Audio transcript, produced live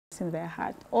us in their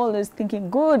heart, always thinking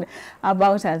good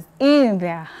about us in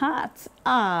their hearts.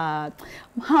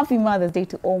 Happy Mother's Day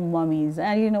to all mommies.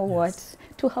 And you know what?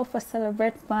 To help us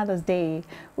celebrate Mother's Day,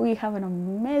 we have an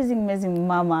amazing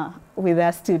mama with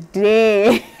us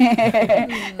today.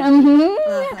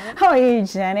 How are you,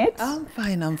 Janet? I'm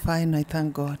fine. I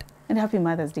thank God. And happy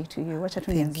Mother's Day to you.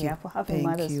 Thank you. Happy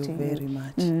Mother's Thank you very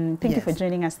much. Thank you for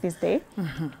joining us this day.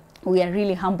 We are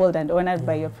really humbled and honored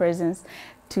by your presence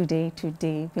today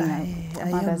being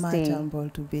Mother's Day. I am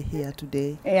humbled to be here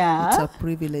today. Yeah. It's a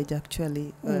privilege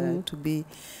actually to be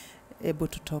able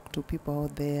to talk to people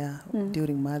out there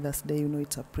during Mother's Day. You know,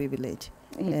 it's a privilege.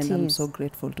 I'm so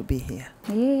grateful to be here.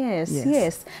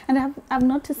 Yes. And I've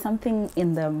noticed something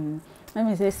in the, let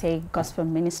me just say, gospel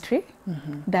ministry,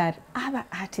 that other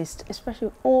artists,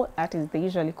 especially all artists, they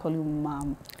usually call you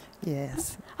mom.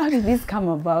 Yes. How did this come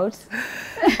about?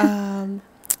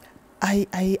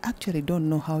 I actually don't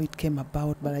know how it came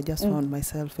about, but I just found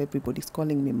myself, everybody's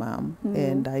calling me mom,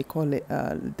 and I call it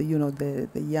the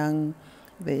young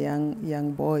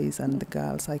boys and the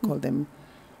girls, I call them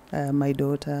my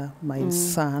daughter, my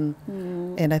son,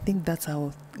 and I think that's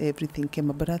how everything came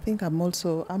about. But I think I'm a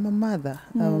mother.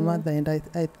 I'm a mother, and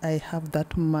I have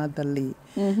that motherly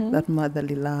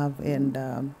love, and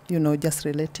just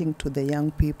relating to the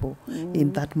young people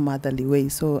in that motherly way.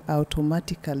 So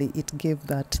automatically it gave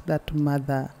that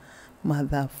mother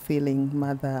feeling,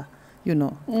 mother.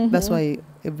 That's why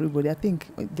everybody, I think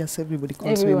just everybody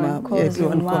calls me mom.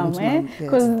 Everyone calls me mom.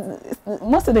 Because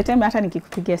most of the time, after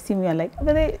nikikupigia simu, you're like,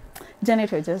 but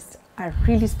Janet, you're just a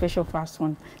really special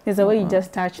person. There's a way you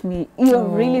just touch me. You're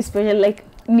really special. Like,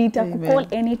 call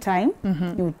anytime,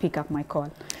 you would pick up my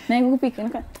call. Now you pick,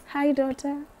 hi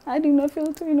daughter. I do not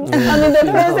feel to, I'm in the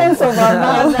presence of our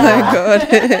mother. Oh my God.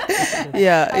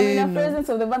 Yeah. I'm in the presence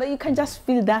of the mother. You can just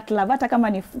feel that love. Hata kama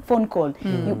ni phone call,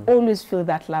 you always feel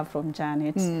that love from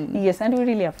Janet. Yes, and we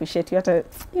really appreciate you.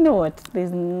 You know what?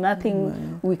 There's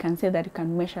nothing we can say that you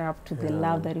can measure up to the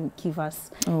love that you give us,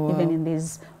 even in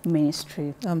this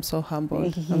ministry. I'm so humble.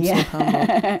 I'm so humble.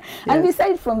 Yes. And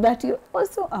besides from that, you're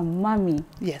also a mommy.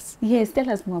 Yes. Yes, tell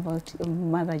us more about your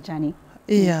mother journey.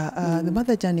 Yeah, the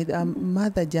mother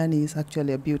journey is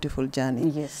actually a beautiful journey.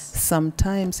 Yes.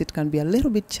 Sometimes it can be a little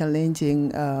bit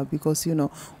challenging because,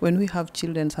 when we have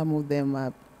children, some of them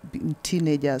are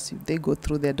teenagers, they go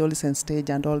through the adolescent stage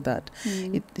and all that.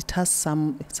 It has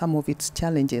some of its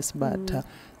challenges, but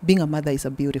being a mother is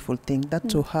a beautiful thing. That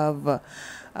to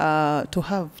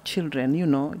have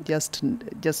children,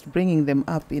 just bringing them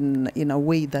up in a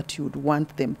way that you would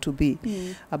want them to be,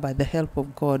 by the help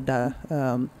of God.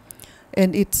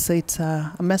 And I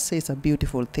must say, it's a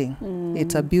beautiful thing.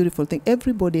 It's a beautiful thing.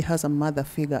 Everybody has a mother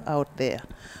figure out there,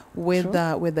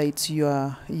 whether it's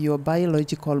your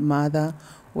biological mother,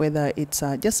 whether it's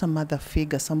just a mother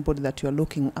figure, somebody that you're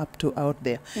looking up to out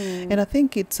there. And I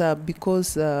think it's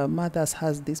because mothers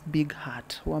has this big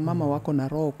heart. Wamama wako na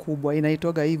roho kubwa,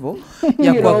 inaitwaga hivyo,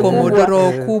 ya kuaccommodate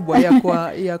roho kubwa,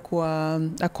 ya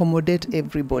accommodate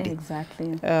everybody.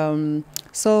 Exactly.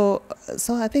 So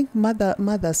I think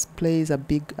mothers plays a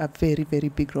very, very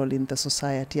big role in the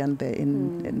society and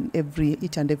in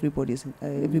each and everybody's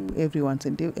everyone's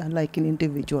like an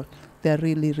individual. They're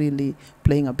really, really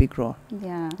playing a big role.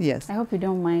 Yeah. Yes. I hope you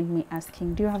don't mind me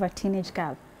asking, do you have a teenage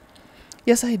girl?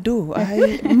 Yes, I do.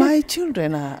 My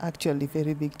children are actually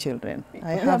very big children.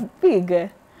 I have big.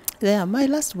 Yeah, my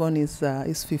last one is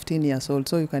 15 years old,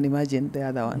 so you can imagine the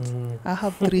other ones. I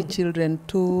have 3 children,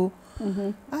 2.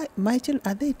 My children,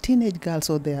 are they teenage girls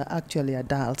or they are actually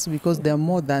adults? Because they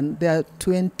are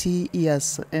 20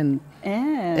 years and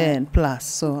plus.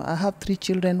 So I have 3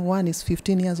 children. One is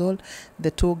 15 years old.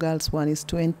 The 2 girls, one is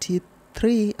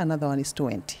 23, another one is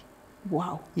 20.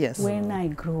 Wow. Yes. When I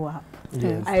grow up,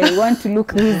 I want to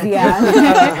look easier.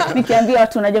 Nikiambia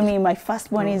watu unajua me, my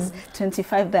first one is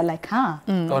 25, they're like, huh?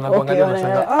 Okay,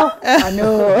 I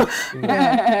know.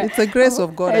 It's a grace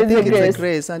of God. I think it's a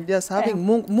grace. And just having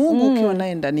Mungu ukiwa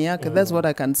naye ndani yake, that's what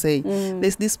I can say.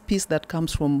 There's this peace that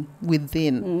comes from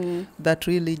within that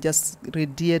really just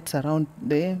radiates around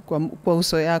kwa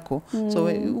uso yako. So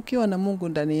ukiwa na Mungu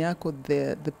ndani yako,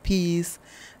 the peace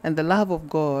and the love of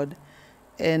God,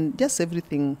 and just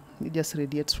everything just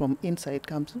radiates from inside,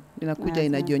 comes inakuja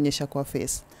inajionyesha kwa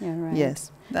face. Right.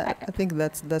 Yes, I think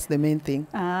that's the main thing.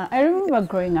 I remember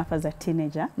growing up as a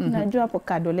teenager. Najua hapo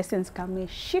ka adolescence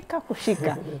kameshika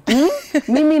kushika.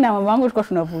 Mimi na mama wangu tulikuwa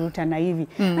tunavuruta na hivi.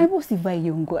 Aibu usivai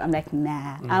yungu. I'm like,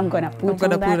 nah, I'm gonna put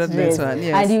on that dress.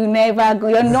 Yes. And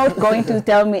you're not going to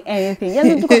tell me anything.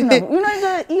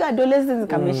 Your adolescence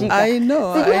kameshika. I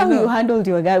know. So how you handled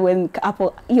your guy when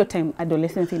hapo your time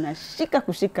adolescence inashika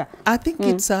kushika? I think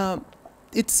it's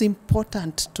it's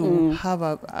important to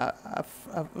have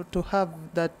to have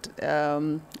that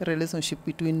relationship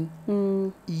between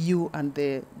you and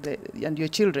and your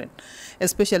children,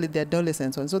 especially the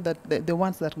adolescents, and so that the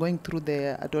ones that are going through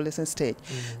the adolescent stage,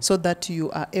 so that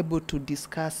you are able to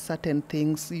discuss certain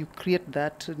things. You create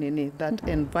that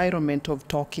environment of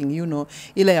talking, you know,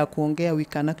 ile ya kuongea, we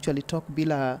can actually talk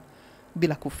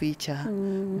bila kuficha,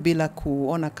 bila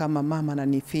kuona kama mama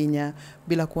ananifinya,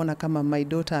 bila kuona kama my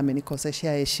daughter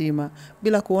amenikoseshia heshima,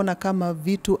 bila kuona kama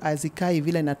vitu azikai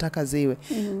vile nataka ziwe.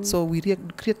 So we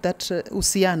create that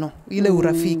uhusiano, ile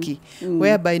urafiki,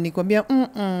 whereby nikwambia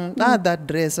that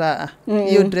dress,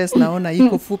 hiyo dress naona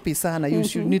iko fupi sana, you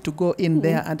should need to go in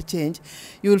there and change.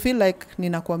 You will feel like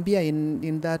ninakwambia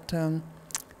in that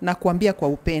nakwambia kwa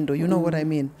upendo, you know what I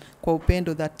mean, kwa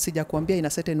upendo, that sijakwambia in a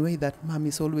certain way that mom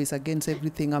is always against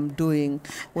everything I'm doing.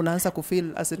 Unaanza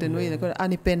kufeel a certain way,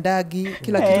 anipendagi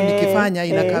kila kitu nikifanya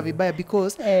inakaa vibaya,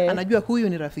 because anajua huyu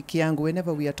ni rafiki yangu.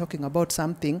 Whenever we are talking about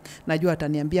something, najua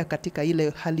ataniambia katika ile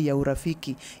hali ya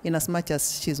urafiki, in as much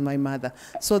as she's my mother.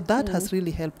 So that has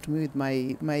really helped me with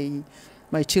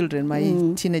my children,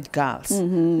 my teenage girls.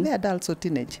 They're adults or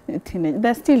teenage.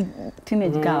 They're still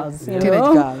teenage girls, you teenage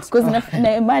know? Girls. Because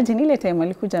na imagine ile time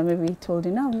alikuja, maybe he told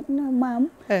you, no,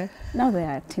 mom, now they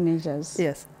are teenagers.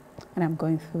 Yes. And I'm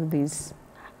going through this.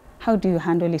 How do you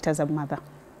handle it as a mother?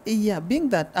 Yeah, being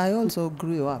that I also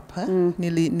grew up,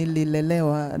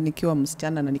 nililelewa nikiwa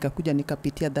msichana na nikakuja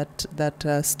nikapitia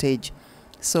that stage.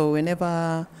 So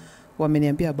whenever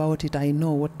wameniambia about it, I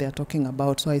know what they're talking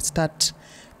about. So I start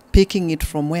picking it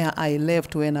from where I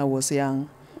left when I was young.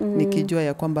 Nikijua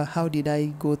ya kwamba how did I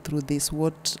go through this,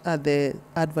 what are the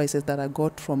advices that I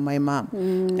got from my mom,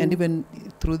 and even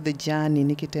through the journey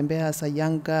nikitembea as a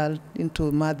young girl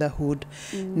into motherhood,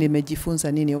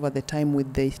 nimejifunza nini over the time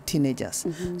with the teenagers.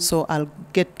 So I'll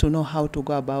get to know how to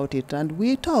go about it, and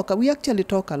we actually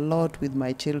talk a lot with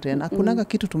my children. Hakunanga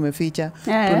kitu tumeficha,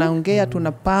 tunaongea,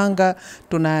 tunapanga,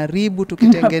 tunaharibu,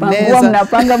 tukitengeneza,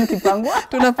 mnapanga mkipangwa,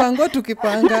 tunapangwa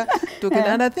tukipanga,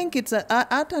 and I think it's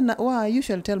I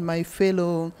usually tell my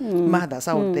fellow mothers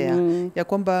out there ya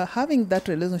kwamba having that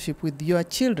relationship with your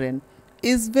children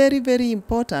is very, very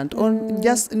important. On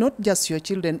not just your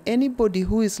children, anybody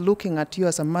who is looking at you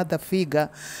as a mother figure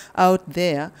out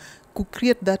there, could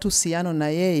create that uhusiano na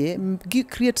yeye,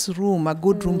 creates room, a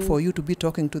good room for you to be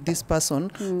talking to this person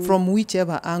from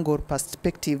whichever angle or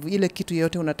perspective, ile kitu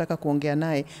yote unataka kuongea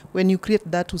naye. When you create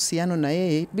that uhusiano na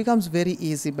yeye, it becomes very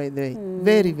easy, by the way.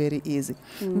 Very, very easy.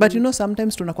 But you know,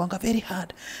 sometimes tunakuanga very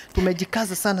hard.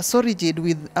 Tumejikaza sana, so rigid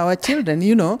with our children,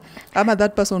 you know. Ama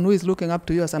that person who is looking up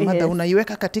to you as a mother,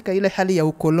 unaiweka katika ile hali ya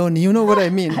ukoloni. You know what I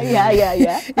mean?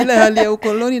 Yeah. Ile hali ya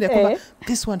ukoloni na kwamba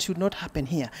this one should not happen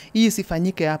here. Hii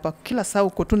sifanyike hapa. Kila saa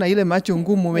uko tu na ile macho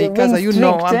ngumu umeikaza, you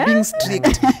know, I'm being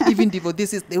strict. Even if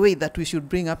this is the way that we should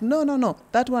bring up. No.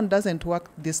 That one doesn't work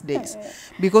these days.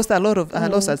 Because a lot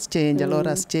has changed. A lot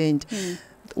has changed.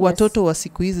 Watoto wa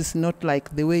siku hizi is not like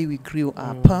the way we grew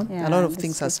up. A lot of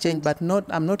things has changed, but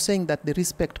I'm not saying that the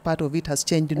respect part of it has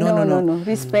changed. No.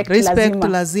 Respect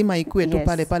lazima ikue tu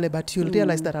pale, but you'll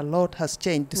realize that a lot has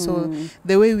changed. So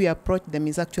the way we approach them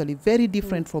is actually very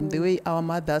different from the way our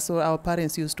mothers or our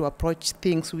parents used to approach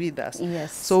things with us.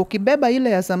 So ukibeba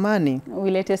ile ya zamani,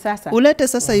 ulete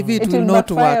sasa hivi, it will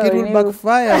not work. It will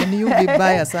backfire on you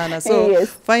vibaya sana. So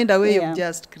find a way of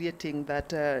just creating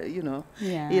that, you know,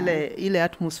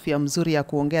 ile atmosphere mzuri ya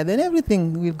kuongea, then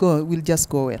everything will just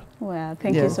go well. Well,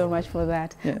 thank you so much for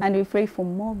that. And we pray for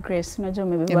more grace. Unajua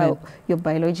maybe your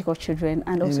biological children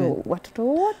and also watoto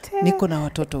wote. Niko na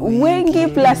watoto wengi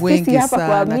plus sisi hapa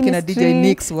kwa ministry. Kina DJ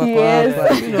Nix wako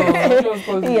hapa, you know.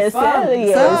 Yes.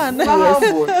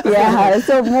 Yeah,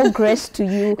 so more grace to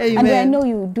you. Amen. And I know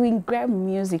you're doing great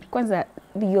music. Kwanza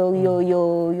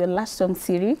your last song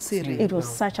series, it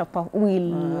was such a we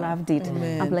loved it.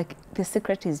 Amen. I'm like, the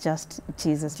secret is just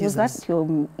Jesus. Was that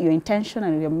your intention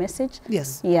and your message?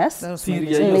 Yes. That was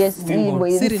serious. Yo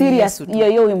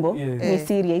wimbo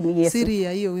ni siri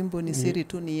ya hiyo wimbo ni siri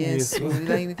tu ni Yesu.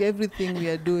 Like everything we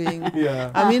are doing.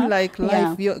 I mean, like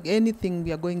life, anything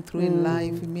we are going through in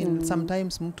life. I mean,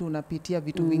 sometimes mtu unapitia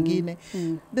vitu vingine.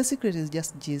 The secret is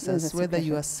just Jesus. Whether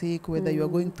you are sick, whether you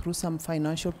are going through some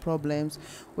financial problems,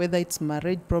 whether it's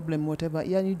marriage problem, whatever,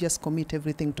 you just commit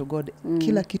everything to God.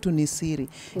 Kila kitu ni siri.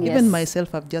 Even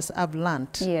myself, I've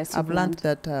learned. I've learned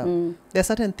that there are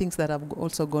certain things that I've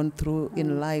also gone through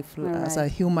in life as a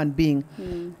human being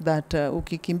that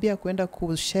ukikimbia kwenda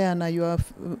kushare na your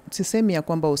sisemi ya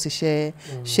kwamba usishare.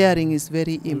 Sharing is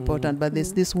very important, but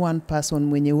there's this one person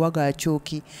mwenye waga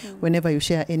achoki whenever you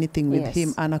share anything with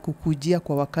him, anakukujia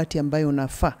kwa wakati ambayo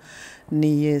unafaa.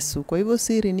 ni Yesu. Kwa hivyo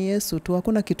siri ni Yesu tu,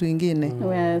 hakuna kitu ingine.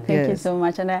 Well, thank you so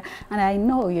much. And I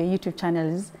know your YouTube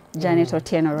channel is Janet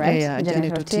Otieno, right? Yeah,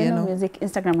 Janet Otieno. Music,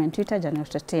 Instagram and Twitter,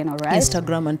 Janet Otieno, right?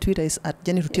 Instagram and Twitter is at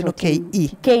Janet Otieno KE.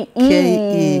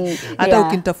 KE. Hata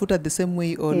ukinitafuta the same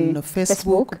way on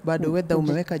Facebook, bado whether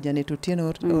umeweka Janet Otieno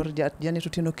or Janet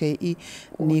Otieno KE,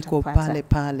 niko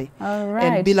pale. All right.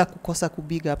 And bila kukosa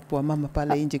kubig up wa mama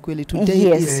pale nje kweli,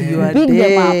 today is your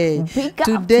day.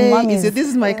 Today is, this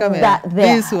is my camera.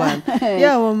 This one.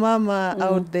 Yeah, wa mama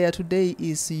out there, today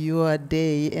is your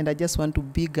day, and I just want to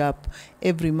big up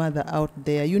every mother out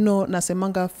there. You know,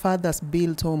 nasemanga fathers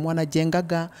build home,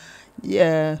 wanajengaga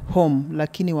home,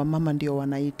 lakini wa mama ndio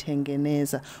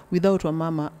wanaitengeneza. Without wa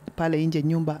mama pale nje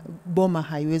nyumba, boma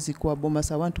haiwezi kuwa boma.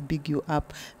 So I want to big you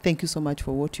up. Thank you so much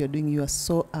for what you are doing. You are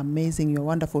so amazing. You are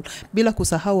wonderful. Bila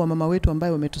kusahau wa mama wetu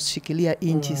ambayo wametushikilia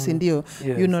inchi, si ndio?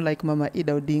 You know, like Mama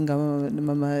Ida Odinga,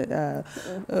 Mama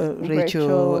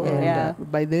Rachel, and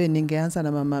by the way ningeanza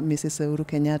na Mama Mrs. Uhuru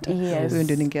Kenyatta. Huyo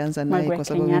ndio ningeanza naye kwa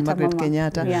sababu Margaret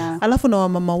Kenyatta. Alafu na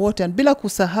mama wote, and bila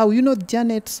kusahau, you know,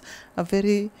 Janet's a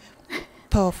very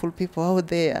powerful people out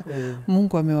there.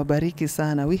 Mungu amewabariki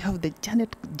sana. We have the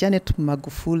Janet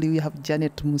Magufuli, we have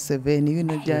Janet Museveni, you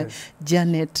know,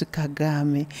 Janet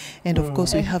Kagame, and of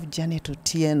course we have Janet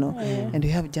Otieno, and we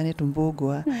have Janet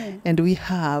Mbogwa, and we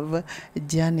have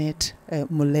Janet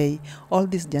Mulei. All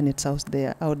these Janets out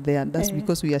there. That's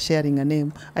because we are sharing a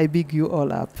name. I big you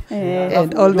all up.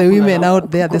 And all the women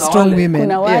out there, the strong women.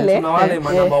 Kuna wale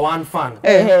number one fan.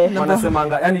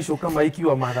 Wanasemanga yani show kama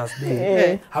ikiwa Mother's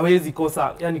Day. Hawezi kosa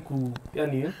yani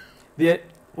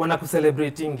wana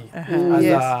celebrating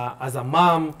as a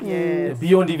mom,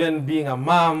 beyond even being a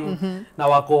mom, na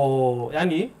wako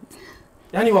yani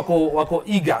wako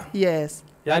eager. Yes.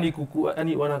 Yani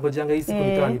wanagojanga hii siku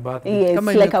ni birthday.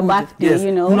 Kama like a birthday,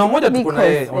 you know. Kuna mmoja tuko na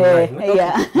yeye online.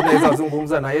 Tunaweza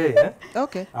zungumza na yeye.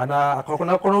 Okay.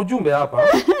 Kuna ujumbe hapa.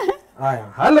 Haya.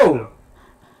 Hello.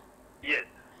 Yes.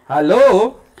 Hello.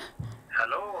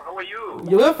 Hello, how are you?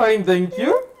 You're fine, thank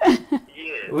you.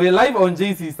 Yes. We're live on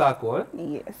JC Circle.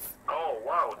 Yes. Oh,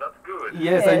 wow, that's good.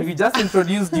 Yes, and we just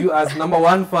introduced you as number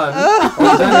one fan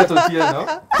of Janet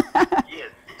Otieno.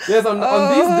 Yes. Yes, on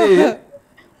this day,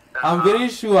 I'm very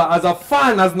sure as a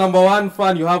fan, as number one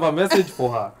fan, you have a message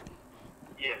for her.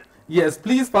 Yes. Yes,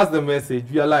 please pass the message.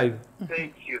 We are live.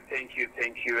 Thank you.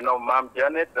 You know, Mom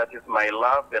Janet, that is my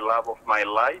love, the love of my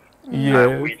life. Yes.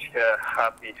 I wish her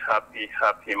happy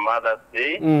Mother's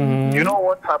Day. You know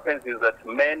what happens is that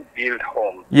men build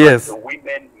homes. Yes. But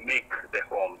women make the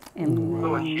homes.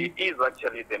 So she is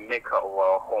actually the maker of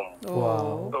our home.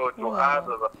 Wow. So to us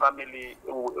as a family,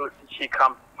 she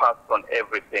comes first on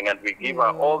everything, and we give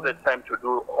her all the time to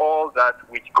do all that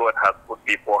which God has put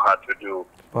before her to do.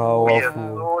 Powerful. We are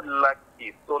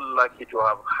so lucky to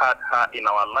have had her in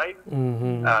our lives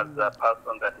as a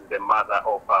person that is the mother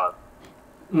of us.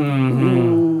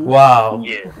 Wow.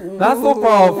 Yes. That's so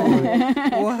powerful.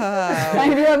 Wow.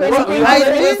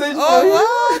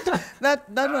 What?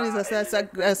 That one is a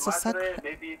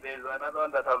maybe there's another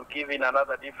one that I'm giving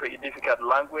another difficult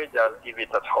language. I'll give it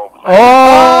at home.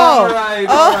 All right.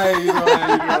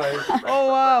 Oh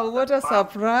wow, what a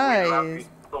surprise. I love you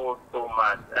so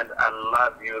much, and I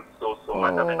love you so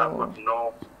much. I mean, I've got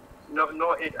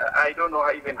I don't know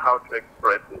even how to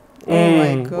express it. Oh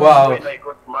my God. Wow. When I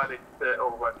got married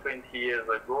over 20 years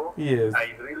ago, yes,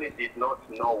 I really did not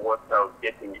know what I was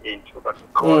getting into, but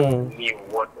God knew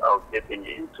what I was getting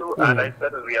into, and I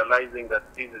started realizing that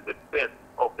this is the best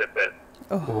of the best.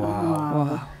 Oh,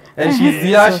 wow. And she's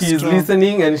here, she's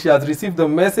listening, and she has received the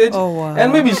message. Oh, wow.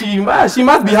 And maybe she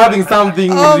must be having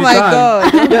something. Oh my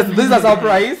God. Yes, this is a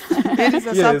surprise. It is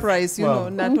a surprise, you know,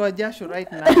 Natwa Jashu right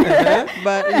now.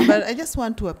 But I just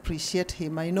want to appreciate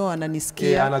him. I know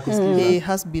ananisikia. He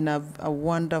has been a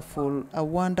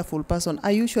wonderful person.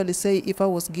 I usually say, if I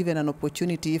was given an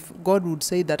opportunity, if God would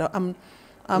say that I'm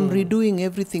redoing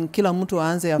everything, kila mtu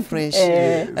aanze afresh.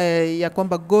 Ya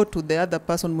kwamba go to the other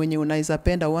person mwenye unaweza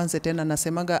penda uanze tena.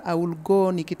 Nasemaga I will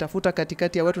go nikitafuta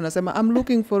katikati ya watu, nasema I'm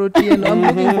looking for Otieno, I'm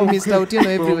looking for Mr. Otieno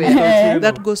everywhere.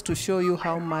 That goes to show you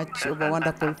how much of a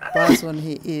wonderful person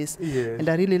he is. And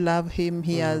I really love him.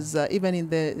 He has even in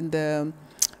the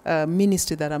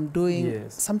ministry that I'm doing,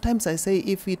 sometimes I say,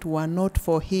 if it were not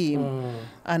for him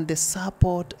and the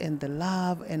support and the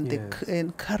love and the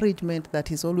encouragement that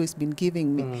he's always been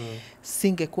giving me,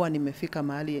 singekuwa nimefika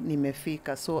mahali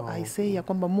nimefika. So I say ya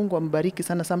kwamba Mungu ambariki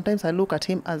sana. Sometimes I look at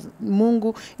him as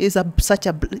Mungu is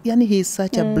he is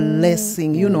such a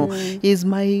blessing, you know. He's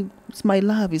my it's my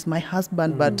love, is my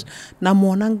husband, but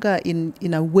namuonanga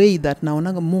in a way that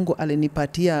naonanga Mungu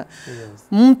alinipatia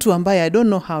mtu ambaye I don't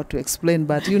know how to explain,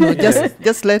 but you know,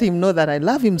 just let him know that I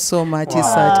love him so much. Wow. He's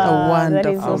such a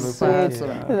wonderful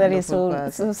person. That is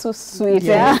so sweet.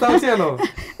 Yeah.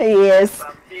 Yes.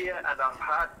 I'm here and I've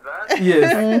heard that.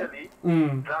 Yes. Actually,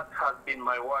 that has been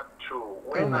my word too.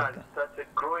 When I started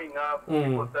growing up,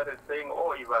 people started saying,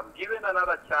 oh, if I'm given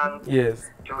another chance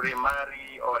to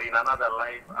remarry or in another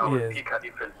life, I will pick a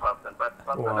different person. But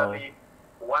personally,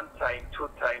 1 time, 2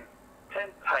 times, 10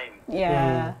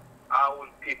 times, I will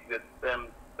pick the same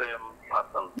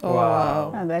person. Oh,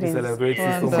 wow. And that is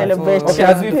celebration. Okay,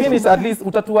 as we finish, at least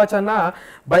utatuacha na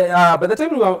by the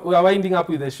time we are winding up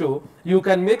with the show, you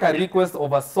can make a request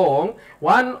of a song,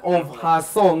 one of her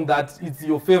song that is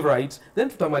your favorite, then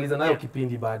tutamaliza nayo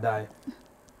kipindi baadaye.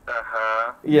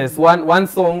 Yes, one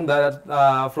song that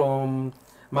from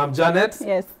Ma'am Janet.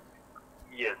 Yes.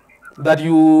 Yes. That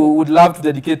you would love to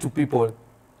dedicate to people.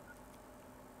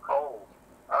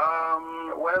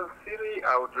 Well, Siri,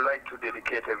 I would like to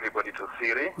dedicate everybody to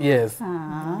Siri. Yes.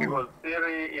 Because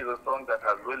Siri is a song that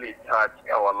has really touched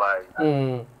our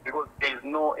lives. Because there is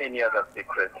no any other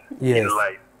secret in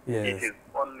life. Yes. It is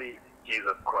only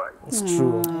Jesus Christ. It's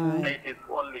true. It is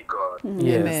only God.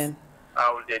 Yes. Amen.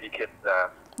 I will dedicate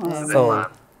that to the So man.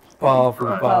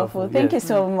 powerful. Thank you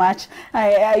so much.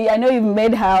 I know you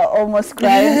made her almost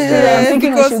cry. Yes, I'm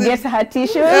thinking we should get her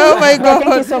tissue. Oh my God.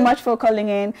 Thank you so much for calling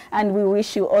in, and we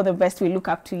wish you all the best. We look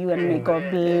up to you, and may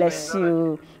God bless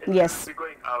you. Yes. We're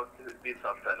going out this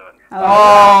afternoon.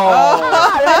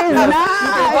 That is nice.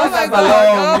 Oh my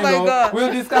God.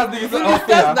 We'll discuss this.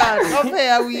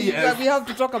 We have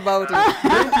to talk about it.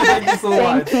 Thank you so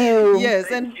much. Thank you. Yes,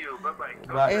 Thank you. Bye-bye.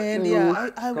 Bye.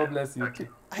 and God bless you.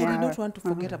 I did not want to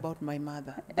forget about my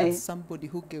mother. That's somebody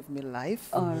who gave me life.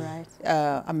 All right.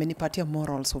 Amenipatia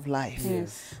morals of life.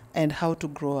 Yes. And how to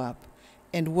grow up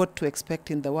and what to expect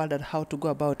in the world and how to go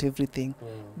about everything.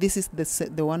 This is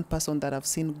the one person that I've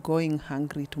seen going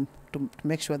hungry to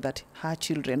make sure that her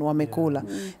children wamekula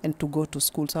and to go to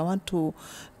school. So I want to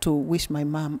wish my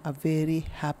mom a very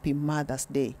happy Mother's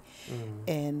Day.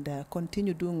 And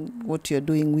continue doing what you're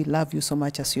doing. We love you so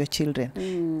much as your children.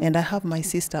 And I have my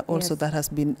sister also that has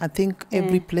been, I think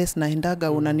every place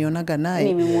naendaga unanionaga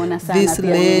naye. This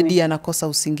lady anakosa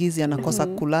usingizi, anakosa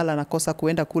kulala, anakosa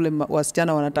kuenda kule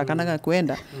wasichana wanatakanaga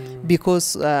kuenda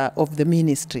because of the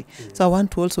ministry. So I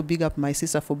want to also big up my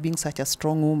sister for being such a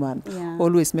strong woman.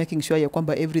 Always making sure ya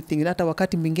kwamba everything. Hata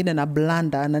wakati mwingine na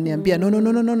blanda ananiambia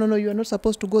no, you are not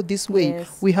supposed to go this way.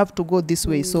 We have to go this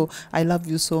way. So I love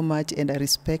you so much and I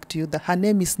respect you. Her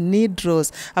name is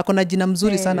Nidros. Akona jina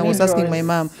mzuri sana. I was asking my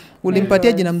mom,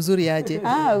 ulimpatia jina mzuri aje?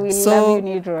 We love you,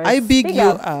 Nidros. I big you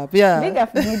up. Big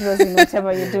up Nidros in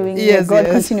whatever you're doing. May God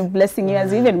continue blessing you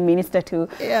as you even minister to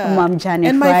Mom Janet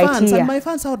and my right fans, here. and my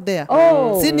fans out there.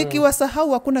 Si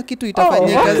nikiwasahau hakuna kitu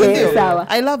itafanyika.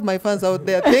 I love my fans out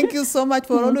there. Thank you so much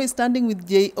for always standing with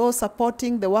J.O.,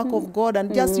 supporting the work of God,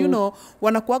 and just, you know,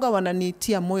 wanakuaga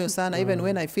wananitia moyo sana, even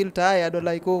when I feel tired or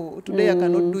like, oh, today I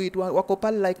cannot do it. Wako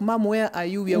pale like, Mom, where are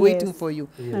you? We are waiting for you.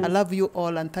 I love you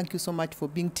all and thank you so much for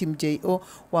being Team J.O.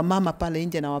 Wamama pale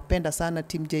nje na wapenda sana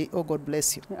Team J.O. God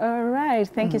bless you. All right.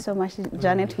 Thank you so much,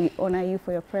 Janet. We honor you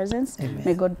for your presence. Amen.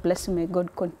 May God bless you. May God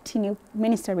continue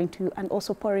ministering to you and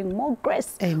also pouring more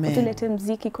grace. Amen. Utulete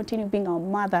mziki, continue being our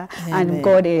mother. And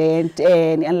God and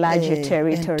enlarge your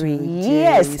territory.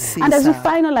 Yes. And as we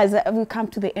finalize, we come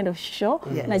to the end of the show.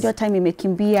 Najua time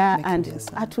imekimbia and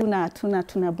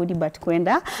hatuna budi but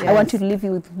kwenda. I want to leave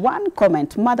you with one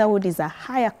comment. Motherhood is a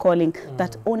higher calling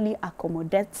that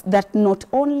not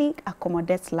only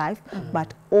accommodates life,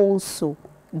 but also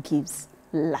gives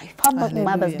life. Happy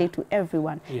Mother's Day to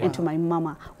everyone and to my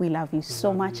mama. We love you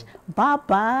so much.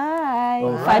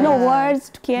 Bye-bye. Final words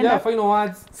tukienda. Final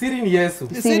words. Siri ni Yesu.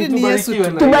 Siri ni Yesu.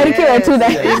 Tubarikiwe tu.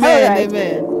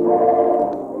 Amen.